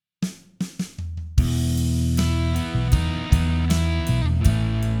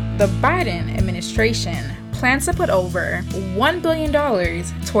The Biden administration plans to put over $1 billion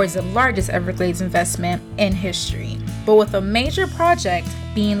towards the largest Everglades investment in history. But with a major project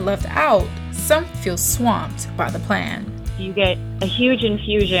being left out, some feel swamped by the plan. You get a huge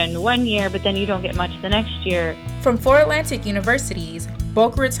infusion one year, but then you don't get much the next year. From Florida Atlantic University's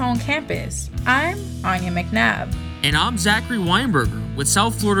Boca Raton campus, I'm Anya McNabb. And I'm Zachary Weinberger with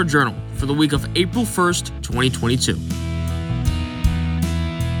South Florida Journal for the week of April 1st, 2022.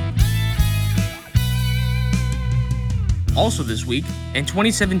 Also this week, in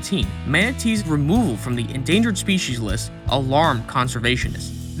 2017, manatees' removal from the endangered species list alarmed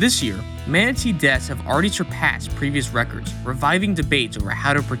conservationists. This year, manatee deaths have already surpassed previous records, reviving debates over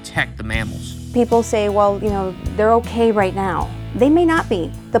how to protect the mammals. People say, well, they're okay right now. They may not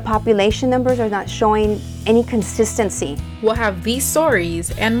be. The population numbers are not showing any consistency. We'll have these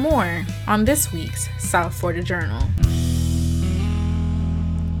stories and more on this week's South Florida Journal.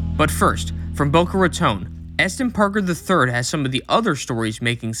 But first, from Boca Raton, Eston Parker III has some of the other stories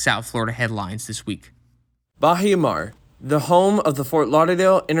making South Florida headlines this week. Bahia Mar, the home of the Fort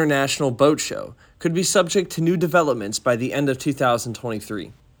Lauderdale International Boat Show, could be subject to new developments by the end of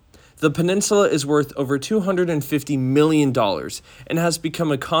 2023. The peninsula is worth over $250 million and has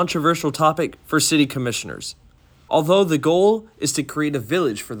become a controversial topic for city commissioners. Although the goal is to create a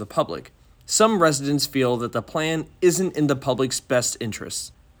village for the public, some residents feel that the plan isn't in the public's best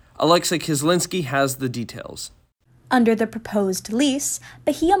interests. Alexa Kislinski has the details. Under the proposed lease,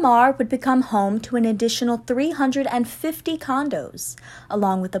 Bahia Mar would become home to an additional 350 condos,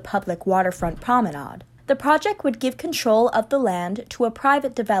 along with a public waterfront promenade. The project would give control of the land to a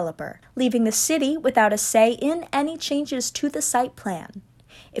private developer, leaving the city without a say in any changes to the site plan.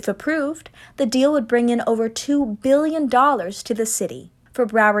 If approved, the deal would bring in over $2 billion to the city. For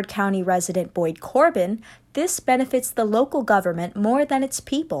Broward County resident Boyd Corbin, this benefits the local government more than its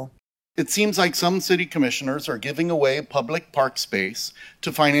people. It seems like some city commissioners are giving away public park space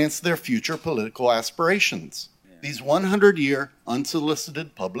to finance their future political aspirations. These 100-year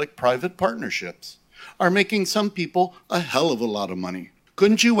unsolicited public-private partnerships are making some people a hell of a lot of money.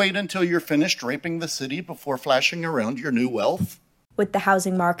 Couldn't you wait until you're finished raping the city before flashing around your new wealth? With the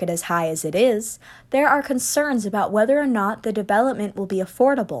housing market as high as it is, there are concerns about whether or not the development will be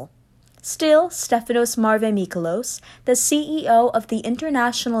affordable. Still, Stefanos Marvemikolos, the CEO of the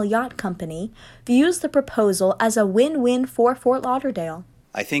International Yacht Company, views the proposal as a win-win for Fort Lauderdale.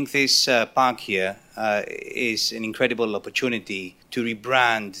 I think this park here is an incredible opportunity to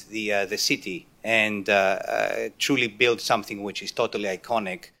rebrand the city and truly build something which is totally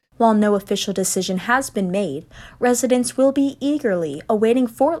iconic. While no official decision has been made, residents will be eagerly awaiting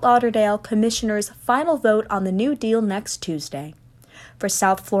Fort Lauderdale Commissioner's final vote on the new deal next Tuesday. For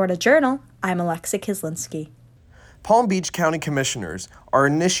South Florida Journal, I'm Alexa Kislinski. Palm Beach County Commissioners are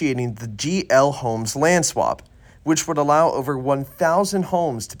initiating the GL Homes land swap, which would allow over 1,000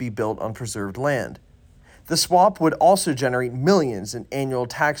 homes to be built on preserved land. The swap would also generate millions in annual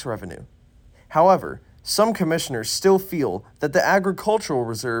tax revenue. However, some commissioners still feel that the agricultural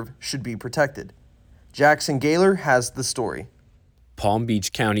reserve should be protected. Jackson Gaylor has the story. Palm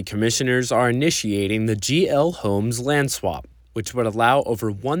Beach County Commissioners are initiating the GL Homes land swap, which would allow over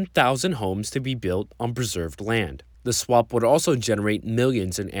 1,000 homes to be built on preserved land. The swap would also generate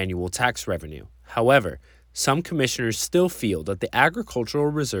millions in annual tax revenue. However, some commissioners still feel that the agricultural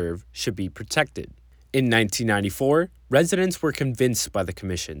reserve should be protected. In 1994, residents were convinced by the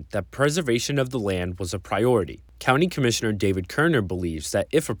commission that preservation of the land was a priority. County Commissioner David Kerner believes that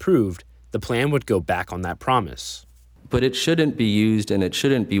if approved, the plan would go back on that promise. But it shouldn't be used and it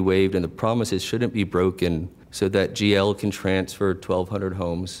shouldn't be waived and the promises shouldn't be broken so that GL can transfer 1,200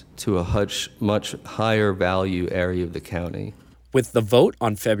 homes to a much higher value area of the county. With the vote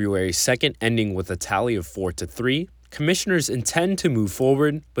on February 2nd ending with a tally of 4-3, commissioners intend to move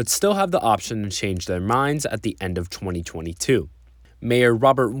forward, but still have the option to change their minds at the end of 2022. Mayor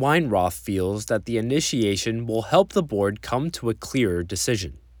Robert Weinroth feels that the initiation will help the board come to a clearer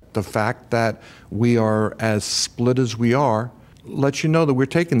decision. The fact that we are as split as we are lets you know that we're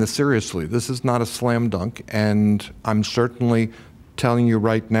taking this seriously. This is not a slam dunk, and I'm certainly telling you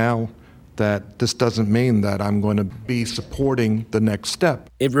right now that this doesn't mean that I'm going to be supporting the next step.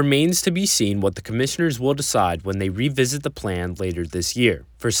 It remains to be seen what the commissioners will decide when they revisit the plan later this year.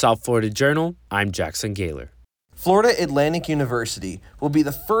 For South Florida Journal, I'm Jackson Gaylor. Florida Atlantic University will be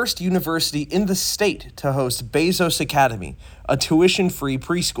the first university in the state to host Bezos Academy, a tuition-free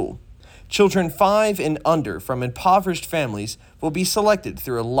preschool. Children 5 and under from impoverished families will be selected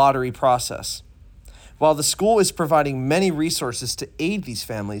through a lottery process. While the school is providing many resources to aid these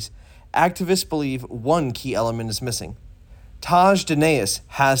families, activists believe one key element is missing: Taj Danaeus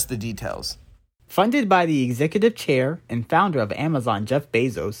has the details. Funded by the executive chair and founder of Amazon, Jeff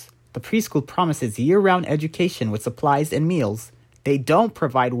Bezos, the preschool promises year-round education with supplies and meals. They don't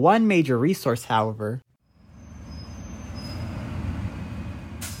provide one major resource, however.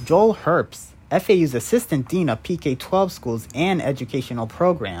 Joel Herbst, FAU's assistant dean of PK-12 schools and educational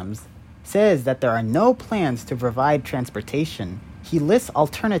programs, says that there are no plans to provide transportation. He lists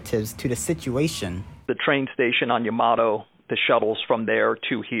alternatives to the situation. The train station on Yamato, the shuttles from there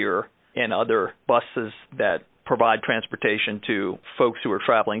to here, and other buses that provide transportation to folks who are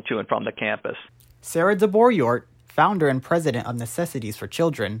traveling to and from the campus. Sarah DeBoryort, founder and president of Necessities for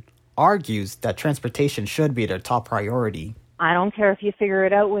Children, argues that transportation should be their top priority. I don't care if you figure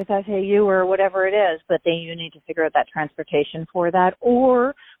it out with FAU or whatever it is, but then you need to figure out that transportation for that,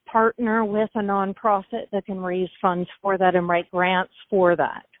 or partner with a nonprofit that can raise funds for that and write grants for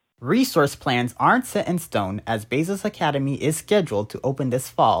that. Resource plans aren't set in stone, as Bezos Academy is scheduled to open this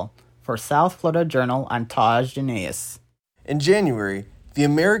fall. For South Florida Journal, I'm Taj Danaeus. In January, the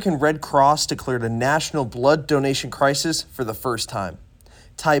American Red Cross declared a national blood donation crisis for the first time.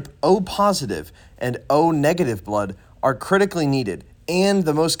 Type O positive and O negative blood are critically needed and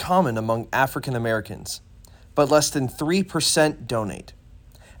the most common among African Americans, but less than 3% donate.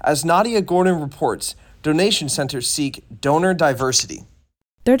 As Nadia Gordon reports, donation centers seek donor diversity.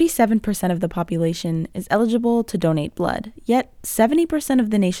 37% of the population is eligible to donate blood, yet 70% of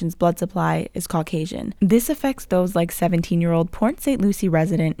the nation's blood supply is Caucasian. This affects those like 17-year-old Port St. Lucie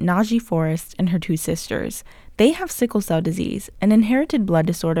resident Najee Forrest and her two sisters. They have sickle cell disease, an inherited blood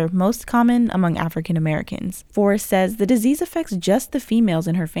disorder most common among African Americans. Forrest says the disease affects just the females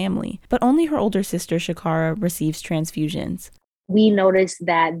in her family, but only her older sister Shakara receives transfusions. We noticed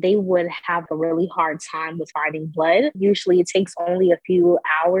that they would have a really hard time with finding blood. Usually it takes only a few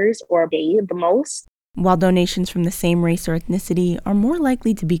hours or a day at the most. While donations from the same race or ethnicity are more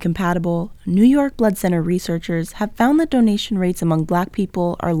likely to be compatible, New York Blood Center researchers have found that donation rates among Black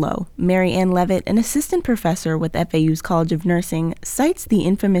people are low. Mary Ann Levitt, an assistant professor with FAU's College of Nursing, cites the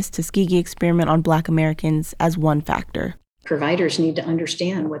infamous Tuskegee experiment on Black Americans as one factor. Providers need to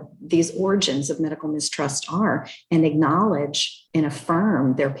understand what these origins of medical mistrust are and acknowledge and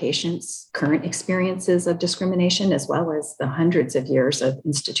affirm their patients' current experiences of discrimination, as well as the hundreds of years of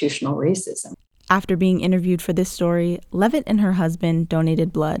institutional racism. After being interviewed for this story, Levitt and her husband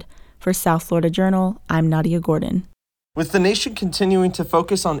donated blood. For South Florida Journal, I'm Nadia Gordon. With the nation continuing to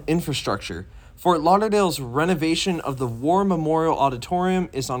focus on infrastructure, Fort Lauderdale's renovation of the War Memorial Auditorium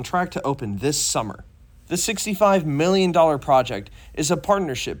is on track to open this summer. The $65 million project is a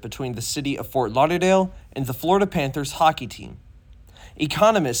partnership between the city of Fort Lauderdale and the Florida Panthers hockey team.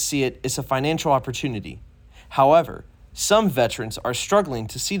 Economists see it as a financial opportunity. However, some veterans are struggling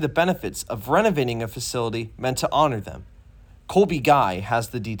to see the benefits of renovating a facility meant to honor them. Colby Guy has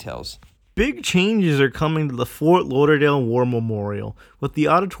the details. Big changes are coming to the Fort Lauderdale War Memorial, with the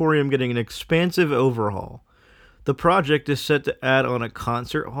auditorium getting an expansive overhaul. The project is set to add on a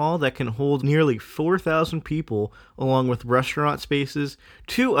concert hall that can hold nearly 4,000 people, along with restaurant spaces,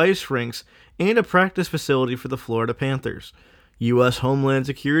 2 ice rinks, and a practice facility for the Florida Panthers. U.S. Homeland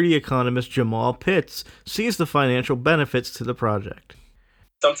Security economist Jamal Pitts sees the financial benefits to the project.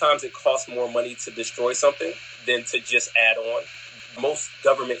 Sometimes it costs more money to destroy something than to just add on. Most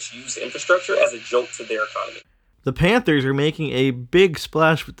governments use infrastructure as a joke to their economy. The Panthers are making a big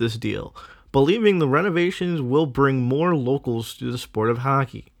splash with this deal, believing the renovations will bring more locals to the sport of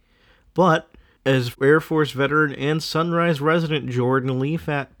hockey. But, as Air Force veteran and Sunrise resident Jordan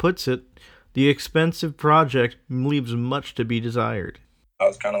Leafat puts it, the expensive project leaves much to be desired. I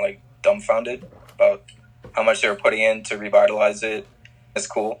was kind of dumbfounded about how much they were putting in to revitalize it. It's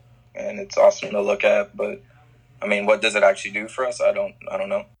cool and it's awesome to look at, but what does it actually do for us? I don't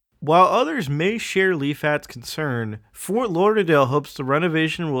know. While others may share Leafat's concern, Fort Lauderdale hopes the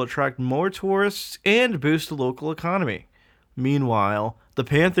renovation will attract more tourists and boost the local economy. Meanwhile, the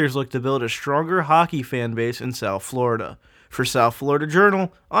Panthers look to build a stronger hockey fan base in South Florida. For South Florida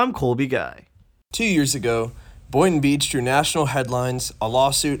Journal, I'm Colby Guy. 2 years ago, Boynton Beach drew national headlines, a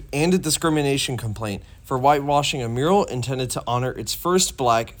lawsuit, and a discrimination complaint for whitewashing a mural intended to honor its first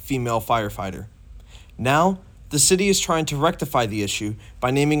Black female firefighter. Now, the city is trying to rectify the issue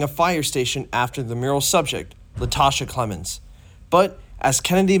by naming a fire station after the mural's subject, Latasha Clemens. But, as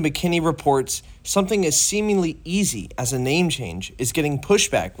Kennedy McKinney reports, something as seemingly easy as a name change is getting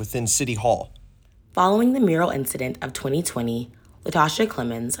pushback within City Hall. Following the mural incident of 2020, Latasha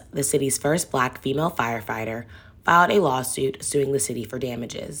Clemens, the city's first Black female firefighter, filed a lawsuit suing the city for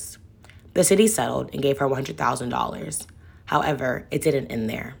damages. The city settled and gave her $100,000. However, it didn't end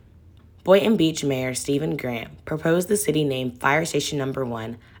there. Boynton Beach Mayor Stephen Grant proposed the city name Fire Station Number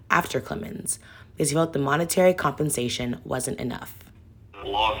 1 after Clemens because he felt the monetary compensation wasn't enough. The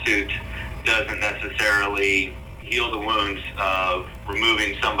lawsuit doesn't necessarily heal the wounds of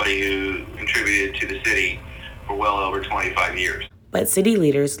removing somebody who contributed to the city for well over 25 years. But city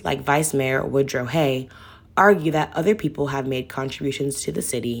leaders like Vice Mayor Woodrow Hay argue that other people have made contributions to the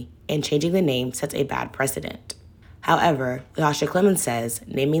city and changing the name sets a bad precedent. However, Latasha Clemens says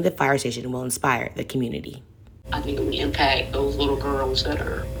naming the fire station will inspire the community. I think it would impact those little girls that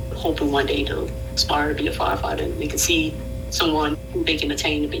are hoping one day to aspire to be a firefighter and they can see someone who they can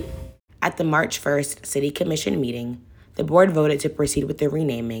attain to be. At the March 1st City Commission meeting, the board voted to proceed with the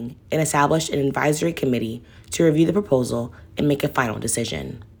renaming and established an advisory committee to review the proposal and make a final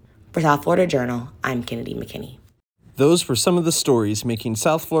decision. For South Florida Journal, I'm Kennedy McKinney. Those were some of the stories making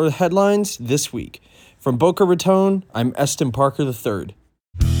South Florida headlines this week. From Boca Raton, I'm Eston Parker III.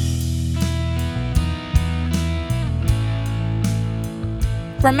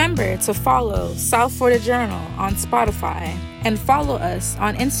 Remember to follow South Florida Journal on Spotify and follow us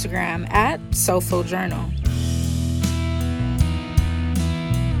on Instagram at SoFlo Journal.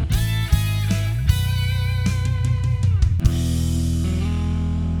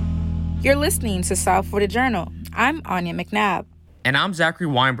 You're listening to South Florida Journal. I'm Anya McNabb. And I'm Zachary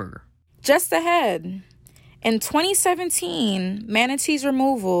Weinberger. Just ahead. In 2017, manatees'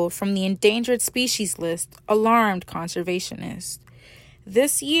 removal from the endangered species list alarmed conservationists.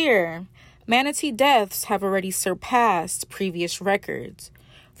 This year, manatee deaths have already surpassed previous records,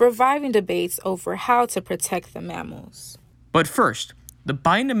 reviving debates over how to protect the mammals. But first, the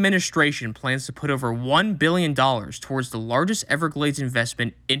Biden administration plans to put over $1 billion towards the largest Everglades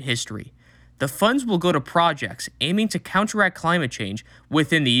investment in history. The funds will go to projects aiming to counteract climate change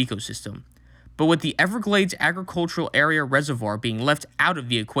within the ecosystem. But with the Everglades Agricultural Area Reservoir being left out of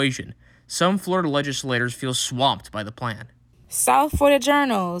the equation, some Florida legislators feel swamped by the plan. South Florida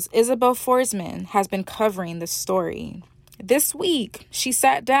Journal's Isabel Forsman has been covering the story. This week, she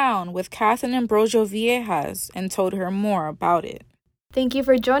sat down with Catherine Ambrosio Viejas and told her more about it. Thank you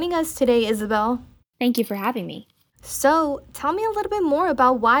for joining us today, Isabel. Thank you for having me. So, tell me a little bit more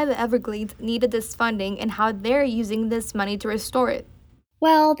about why the Everglades needed this funding and how they're using this money to restore it.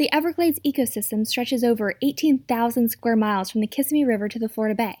 Well, the Everglades ecosystem stretches over 18,000 square miles from the Kissimmee River to the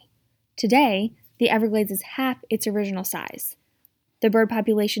Florida Bay. Today, the Everglades is half its original size. The bird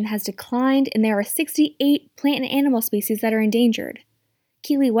population has declined, and there are 68 plant and animal species that are endangered.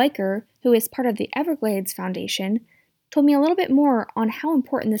 Keely Weicker, who is part of the Everglades Foundation, told me a little bit more on how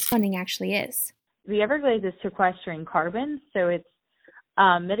important this funding actually is. The Everglades is sequestering carbon, so it's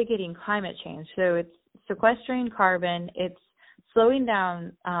mitigating climate change. So it's sequestering carbon, it's slowing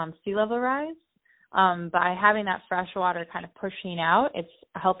down sea level rise. By having that fresh water kind of pushing out, it's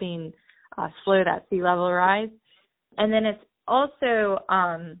helping slow that sea level rise. And then it's also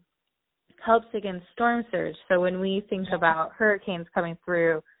helps against storm surge. So when we think about hurricanes coming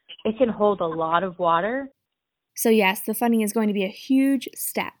through, it can hold a lot of water. So yes, the funding is going to be a huge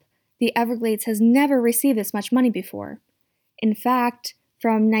step. The Everglades has never received this much money before. In fact,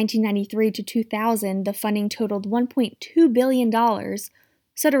 from 1993 to 2000, the funding totaled $1.2 billion,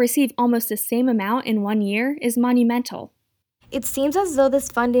 so to receive almost the same amount in 1 year is monumental. It seems as though this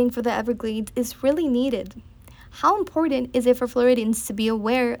funding for the Everglades is really needed. How important is it for Floridians to be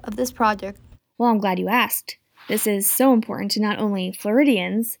aware of this project? Well, I'm glad you asked. This is so important to not only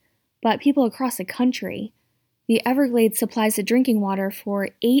Floridians, but people across the country. The Everglades supplies the drinking water for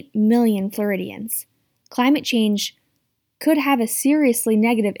 8 million Floridians. Climate change could have a seriously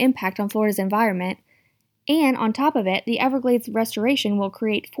negative impact on Florida's environment, and on top of it, the Everglades restoration will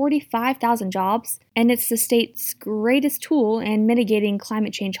create 45,000 jobs, and it's the state's greatest tool in mitigating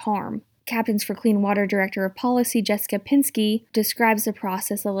climate change harm. Captains for Clean Water Director of Policy Jessica Pinsky describes the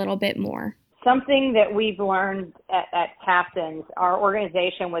process a little bit more. Something that we've learned at Captains, our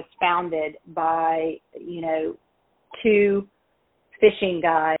organization was founded by, two fishing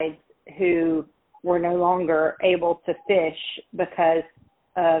guides who were no longer able to fish because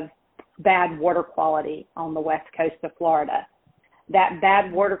of bad water quality on the west coast of Florida. That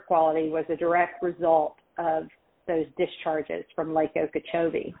bad water quality was a direct result of those discharges from Lake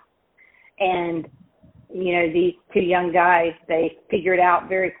Okeechobee. And these two young guys, they figured out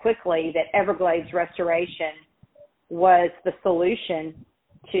very quickly that Everglades restoration was the solution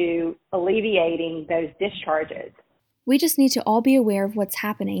to alleviating those discharges. We just need to all be aware of what's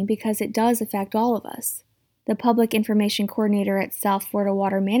happening because it does affect all of us. The Public Information Coordinator at South Florida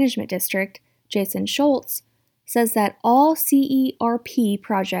Water Management District, Jason Schultz, says that all CERP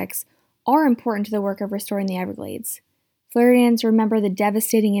projects are important to the work of restoring the Everglades. Floridians remember the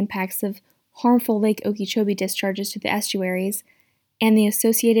devastating impacts of harmful Lake Okeechobee discharges to the estuaries and the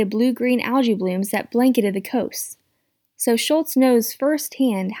associated blue-green algae blooms that blanketed the coasts. So Schultz knows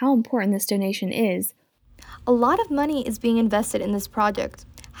firsthand how important this donation is. A lot of money is being invested in this project.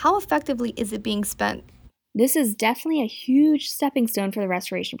 How effectively is it being spent? This is definitely a huge stepping stone for the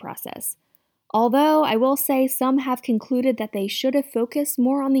restoration process. Although I will say some have concluded that they should have focused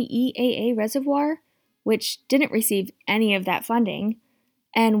more on the EAA reservoir, which didn't receive any of that funding,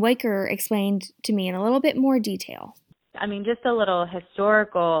 and Weicker explained to me in a little bit more detail. I mean, just a little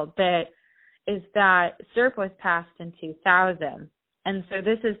historical bit is that SERP was passed in 2000. And so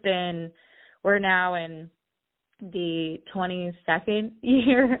we're now in the 22nd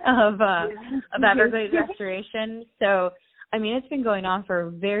year of Everglades restoration. So, I mean, it's been going on for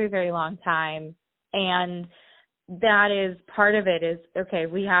a very, very long time. And that is part of it is, okay,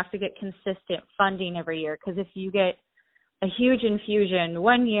 we have to get consistent funding every year. Because if you get a huge infusion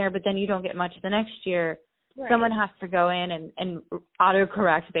one year, but then you don't get much the next year, right, someone has to go in and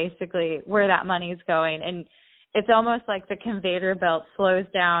autocorrect basically where that money is going. And it's almost like the conveyor belt slows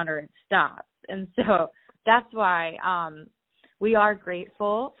down or it stops. And so that's why we are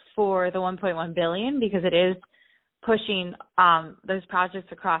grateful for the $1.1 billion, because it is pushing those projects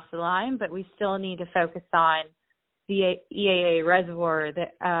across the line, but we still need to focus on the EAA reservoir, the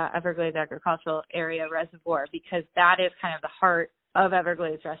Everglades Agricultural Area Reservoir, because that is kind of the heart of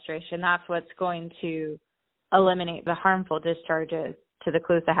Everglades restoration. That's what's going to eliminate the harmful discharges to the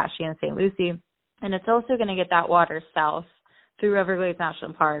Caloosahatchee and St. Lucie. And it's also going to get that water south through Everglades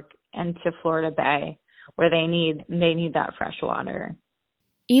National Park and to Florida Bay, where they need that fresh water.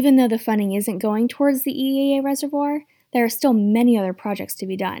 Even though the funding isn't going towards the EAA reservoir, there are still many other projects to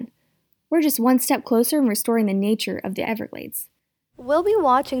be done. We're just one step closer in restoring the nature of the Everglades. We'll be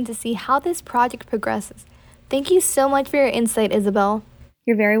watching to see how this project progresses. Thank you so much for your insight, Isabel.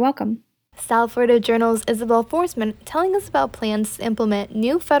 You're very welcome. South Florida Journal's Isabel Forsman telling us about plans to implement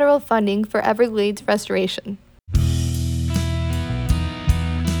new federal funding for Everglades restoration.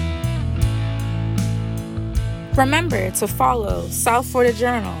 Remember to follow South Florida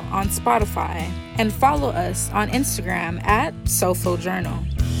Journal on Spotify and follow us on Instagram at SoFlo Journal.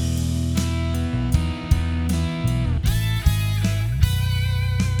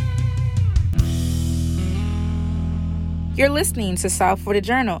 You're listening to South Florida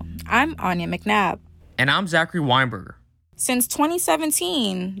Journal. I'm Anya McNabb. And I'm Zachary Weinberger. Since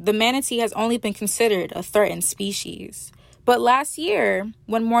 2017, the manatee has only been considered a threatened species. But last year,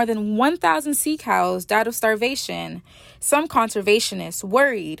 when more than 1,000 sea cows died of starvation, some conservationists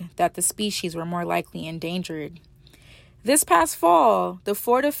worried that the species were more likely endangered. This past fall, the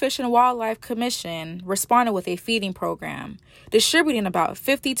Florida Fish and Wildlife Commission responded with a feeding program, distributing about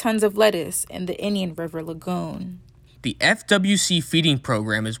 50 tons of lettuce in the Indian River Lagoon. The FWC feeding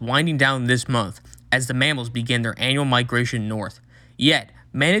program is winding down this month as the mammals begin their annual migration north. Yet,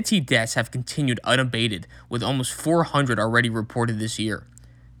 manatee deaths have continued unabated, with almost 400 already reported this year.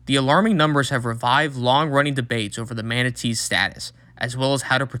 The alarming numbers have revived long-running debates over the manatee's status, as well as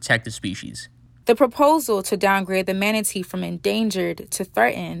how to protect the species. The proposal to downgrade the manatee from endangered to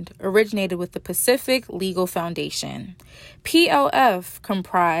threatened originated with the Pacific Legal Foundation. PLF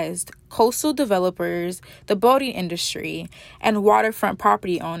comprised coastal developers, the boating industry, and waterfront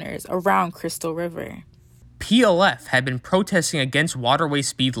property owners around Crystal River. PLF had been protesting against waterway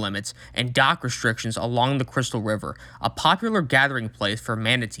speed limits and dock restrictions along the Crystal River, a popular gathering place for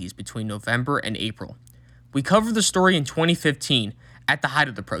manatees between November and April. We covered the story in 2015 at the height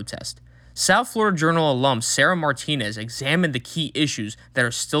of the protest. South Florida Journal alum Sarah Martinez examined the key issues that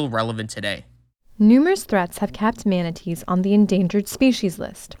are still relevant today. Numerous threats have kept manatees on the endangered species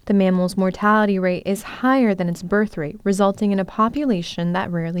list. The mammal's mortality rate is higher than its birth rate, resulting in a population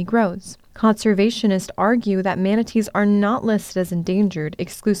that rarely grows. Conservationists argue that manatees are not listed as endangered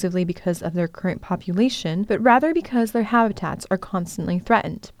exclusively because of their current population, but rather because their habitats are constantly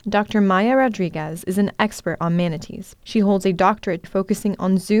threatened. Dr. Maya Rodriguez is an expert on manatees. She holds a doctorate focusing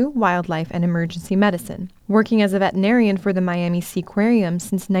on zoo, wildlife, and emergency medicine. Working as a veterinarian for the Miami Seaquarium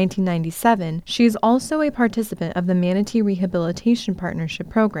since 1997, she is also a participant of the Manatee Rehabilitation Partnership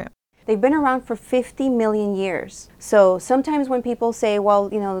Program. They've been around for 50 million years. So sometimes when people say, well,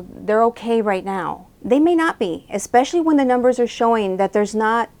 they're okay right now, they may not be, especially when the numbers are showing that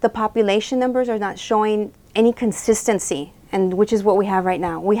the population numbers are not showing any consistency, and which is what we have right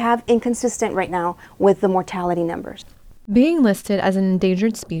now. We have inconsistent right now with the mortality numbers. Being listed as an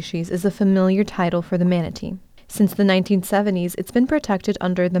endangered species is a familiar title for the manatee. Since the 1970s, it's been protected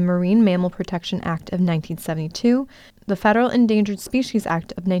under the Marine Mammal Protection Act of 1972, the Federal Endangered Species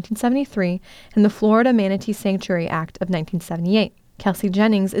Act of 1973, and the Florida Manatee Sanctuary Act of 1978. Kelsey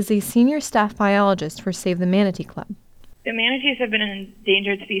Jennings is a senior staff biologist for Save the Manatee Club. The manatees have been an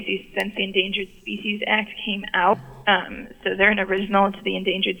endangered species since the Endangered Species Act came out. So they're an original to the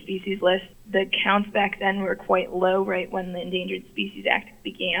endangered species list. The counts back then were quite low right when the Endangered Species Act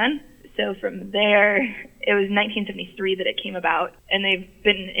began. So from there, it was 1973 that it came about, and they've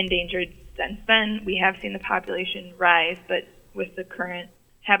been endangered since then. We have seen the population rise, but with the current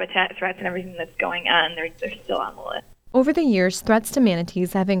habitat threats and everything that's going on, they're still on the list. Over the years, threats to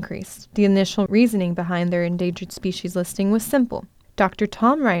manatees have increased. The initial reasoning behind their endangered species listing was simple. Dr.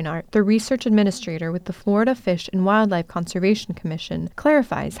 Tom Reinhardt, the research administrator with the Florida Fish and Wildlife Conservation Commission,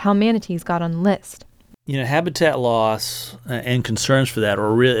 clarifies how manatees got on the list. Habitat loss and concerns for that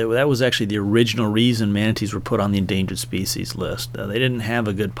that was actually the original reason manatees were put on the endangered species list. They didn't have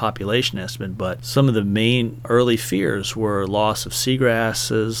a good population estimate, but some of the main early fears were loss of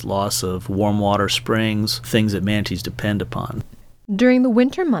seagrasses, loss of warm water springs, things that manatees depend upon. During the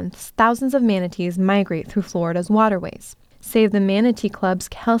winter months, thousands of manatees migrate through Florida's waterways. Save the Manatee Club's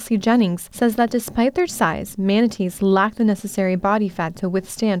Kelsey Jennings says that despite their size, manatees lack the necessary body fat to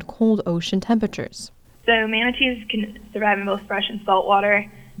withstand cold ocean temperatures. So manatees can survive in both fresh and salt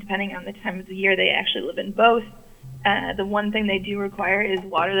water. Depending on the time of the year, they actually live in both. The one thing they do require is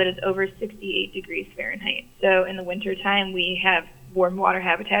water that is over 68 degrees Fahrenheit. So in the wintertime, we have warm water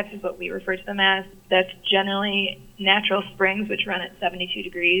habitats, is what we refer to them as. That's generally natural springs, which run at 72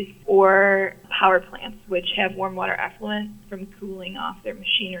 degrees, or power plants, which have warm water effluent from cooling off their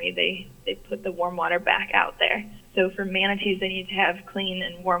machinery. They put the warm water back out there. So for manatees, they need to have clean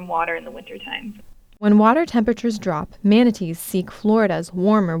and warm water in the wintertime. When water temperatures drop, manatees seek Florida's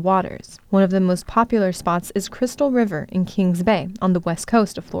warmer waters. One of the most popular spots is Crystal River in Kings Bay on the west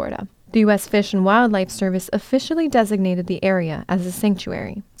coast of Florida. The U.S. Fish and Wildlife Service officially designated the area as a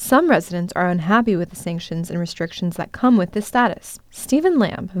sanctuary. Some residents are unhappy with the sanctions and restrictions that come with this status. Stephen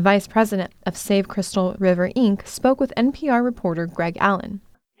Lamb, vice president of Save Crystal River, Inc., spoke with NPR reporter Greg Allen.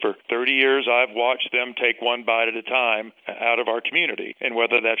 For 30 years, I've watched them take one bite at a time out of our community, and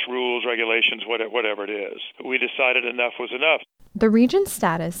whether that's rules, regulations, whatever it is. We decided enough was enough. The region's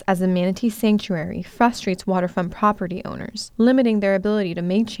status as a manatee sanctuary frustrates waterfront property owners, limiting their ability to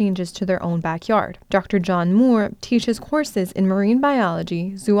make changes to their own backyard. Dr. John Moore teaches courses in marine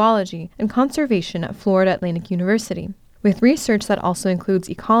biology, zoology, and conservation at Florida Atlantic University. With research that also includes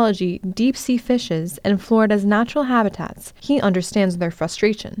ecology, deep-sea fishes, and Florida's natural habitats, he understands their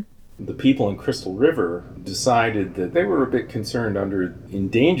frustration. The people in Crystal River decided that they were a bit concerned under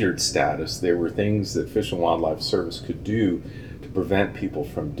endangered status. There were things that Fish and Wildlife Service could do to prevent people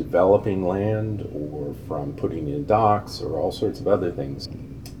from developing land or from putting in docks or all sorts of other things.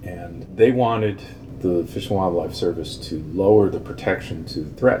 And they wanted the Fish and Wildlife Service to lower the protection to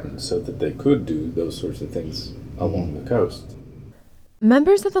threaten so that they could do those sorts of things along the coast.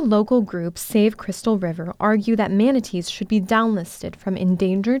 Members of the local group Save Crystal River argue that manatees should be downlisted from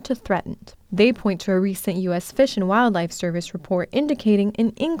endangered to threatened. They point to a recent U.S. Fish and Wildlife Service report indicating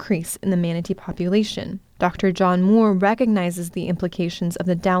an increase in the manatee population. Dr. John Moore recognizes the implications of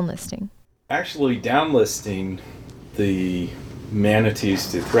the downlisting. Actually, downlisting the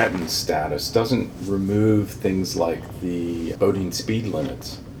manatees to threatened status doesn't remove things like the boating speed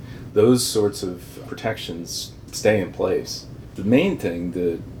limits. Those sorts of protections stay in place. The main thing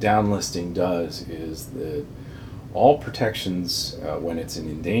that downlisting does is that all protections when it's an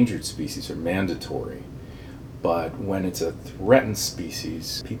endangered species are mandatory, but when it's a threatened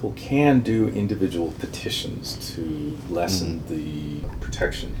species, people can do individual petitions to lessen the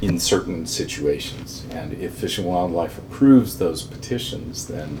protection in certain situations. And if Fish and Wildlife approves those petitions,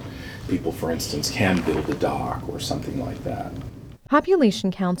 then people, for instance, can build a dock or something like that.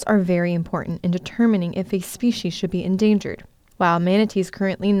 Population counts are very important in determining if a species should be endangered. While manatees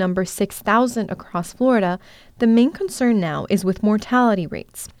currently number 6,000 across Florida, the main concern now is with mortality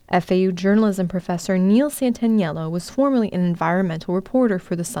rates. FAU journalism professor Neil Santaniello was formerly an environmental reporter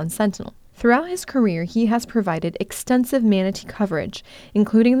for the Sun-Sentinel. Throughout his career, he has provided extensive manatee coverage,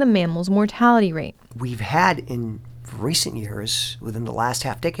 including the mammal's mortality rate. We've had in recent years, within the last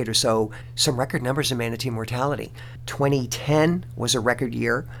half decade or so, some record numbers of manatee mortality. 2010 was a record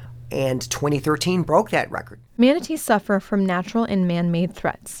year, and 2013 broke that record. Manatees suffer from natural and man-made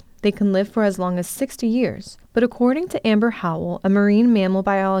threats. They can live for as long as 60 years. But according to Amber Howell, a marine mammal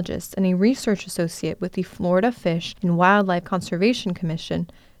biologist and a research associate with the Florida Fish and Wildlife Conservation Commission,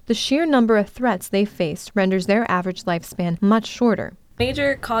 the sheer number of threats they face renders their average lifespan much shorter.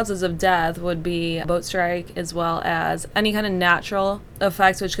 Major causes of death would be boat strike as well as any kind of natural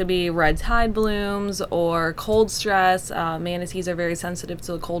effects, which could be red tide blooms or cold stress. Manatees are very sensitive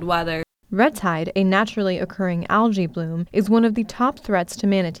to the cold weather. Red tide, a naturally occurring algae bloom, is one of the top threats to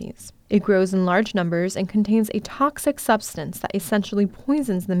manatees. It grows in large numbers and contains a toxic substance that essentially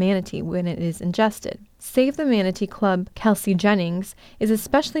poisons the manatee when it is ingested. Save the Manatee Club, Kelsey Jennings, is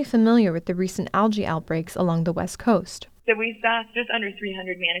especially familiar with the recent algae outbreaks along the West Coast. So we saw just under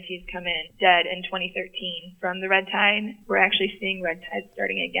 300 manatees come in dead in 2013 from the red tide. We're actually seeing red tide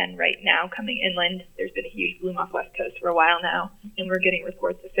starting again right now coming inland. There's been a huge bloom off West Coast for a while now, and we're getting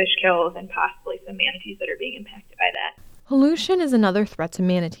reports of fish kills and possibly some manatees that are being impacted by that. Pollution is another threat to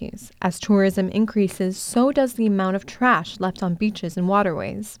manatees. As tourism increases, so does the amount of trash left on beaches and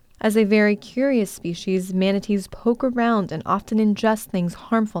waterways. As a very curious species, manatees poke around and often ingest things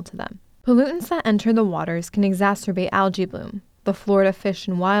harmful to them. Pollutants that enter the waters can exacerbate algae bloom. The Florida Fish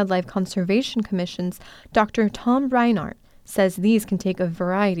and Wildlife Conservation Commission's Dr. Tom Reinart says these can take a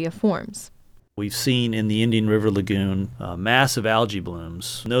variety of forms. We've seen in the Indian River Lagoon massive algae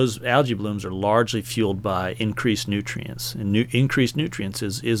blooms. Those algae blooms are largely fueled by increased nutrients. And increased nutrients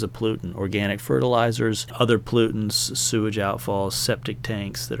is a pollutant. Organic fertilizers, other pollutants, sewage outfalls, septic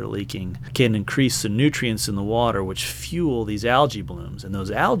tanks that are leaking can increase the nutrients in the water, which fuel these algae blooms. And those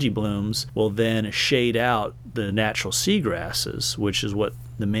algae blooms will then shade out the natural seagrasses, which is what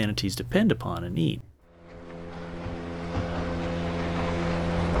the manatees depend upon and eat.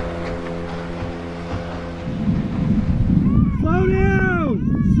 Slow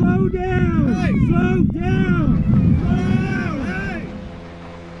down! Slow down! Hey! Slow down! Slow down!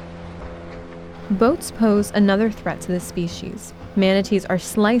 Hey! Boats pose another threat to the species. Manatees are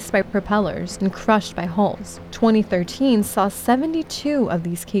sliced by propellers and crushed by hulls. 2013 saw 72 of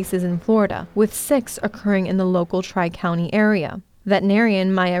these cases in Florida, with 6 occurring in the local Tri-County area.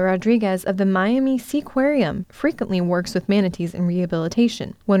 Veterinarian Maya Rodriguez of the Miami Seaquarium frequently works with manatees in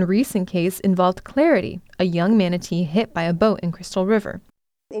rehabilitation. One recent case involved Clarity, a young manatee hit by a boat in Crystal River.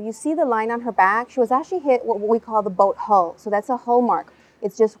 If you see the line on her back, she was actually hit what we call the boat hull. So that's a hull mark.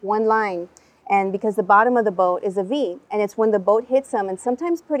 It's just one line. And because the bottom of the boat is a V, and it's when the boat hits them, and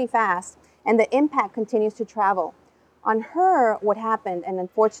sometimes pretty fast, and the impact continues to travel. On her, what happened, and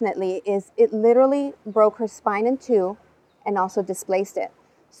unfortunately, is it literally broke her spine in two and also displaced it.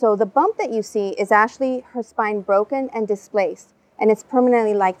 So the bump that you see is actually her spine broken and displaced, and it's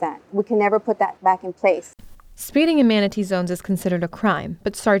permanently like that. We can never put that back in place. Speeding in manatee zones is considered a crime,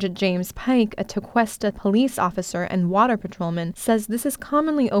 but Sergeant James Pike, a Tequesta police officer and water patrolman, says this is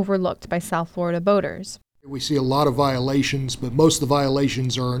commonly overlooked by South Florida boaters. We see a lot of violations, but most of the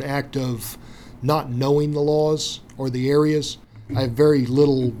violations are an act of not knowing the laws or the areas. I have very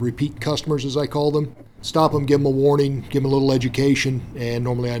little repeat customers, as I call them. Stop them, give them a warning, give them a little education, and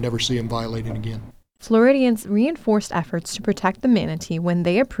normally I never see them violating again. Floridians reinforced efforts to protect the manatee when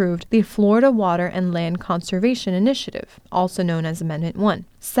they approved the Florida Water and Land Conservation Initiative, also known as Amendment 1.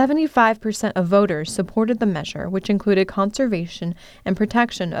 75% of voters supported the measure, which included conservation and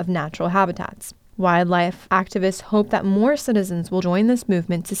protection of natural habitats. Wildlife activists hope that more citizens will join this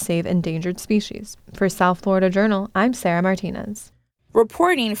movement to save endangered species. For South Florida Journal, I'm Sarah Martinez.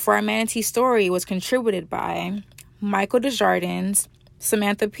 Reporting for our manatee story was contributed by Michael Desjardins,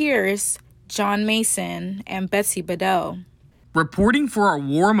 Samantha Pierce, John Mason, and Betsy Bedell. Reporting for our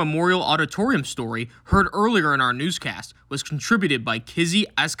War Memorial Auditorium story, heard earlier in our newscast, was contributed by Kizzy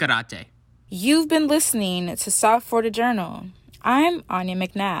Escarate. You've been listening to South Florida Journal. I'm Anya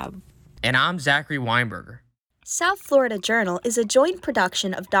McNabb. And I'm Zachary Weinberger. South Florida Journal is a joint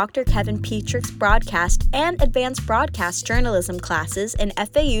production of Dr. Kevin Petrick's broadcast and advanced broadcast journalism classes in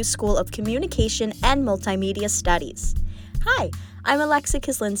FAU School of Communication and Multimedia Studies. Hi, I'm Alexa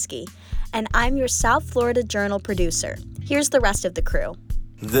Kislinski, and I'm your South Florida Journal producer. Here's the rest of the crew.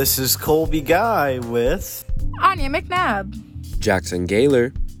 This is Colby Guy with Anya McNabb, Jackson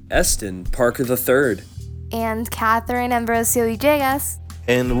Gaylor, Eston Parker III, and Catherine Ambrosio Villegas.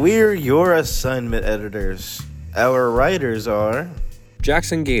 And we're your assignment editors. Our writers are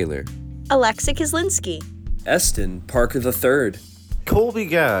Jackson Gaylor, Alexa Kislinski, Eston Parker III, Colby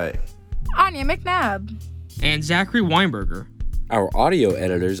Guy, Anya McNabb, and Zachary Weinberger. Our audio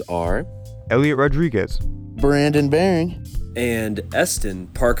editors are Elliot Rodriguez, Brandon Bering, and Eston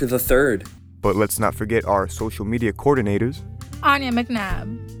Parker III. But let's not forget our social media coordinators, Anya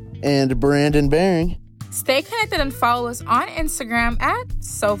McNabb, and Brandon Bering. Stay connected and follow us on Instagram at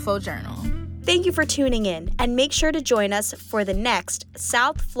SoFlo Journal. Thank you for tuning in, and make sure to join us for the next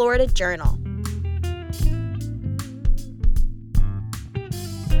South Florida Journal.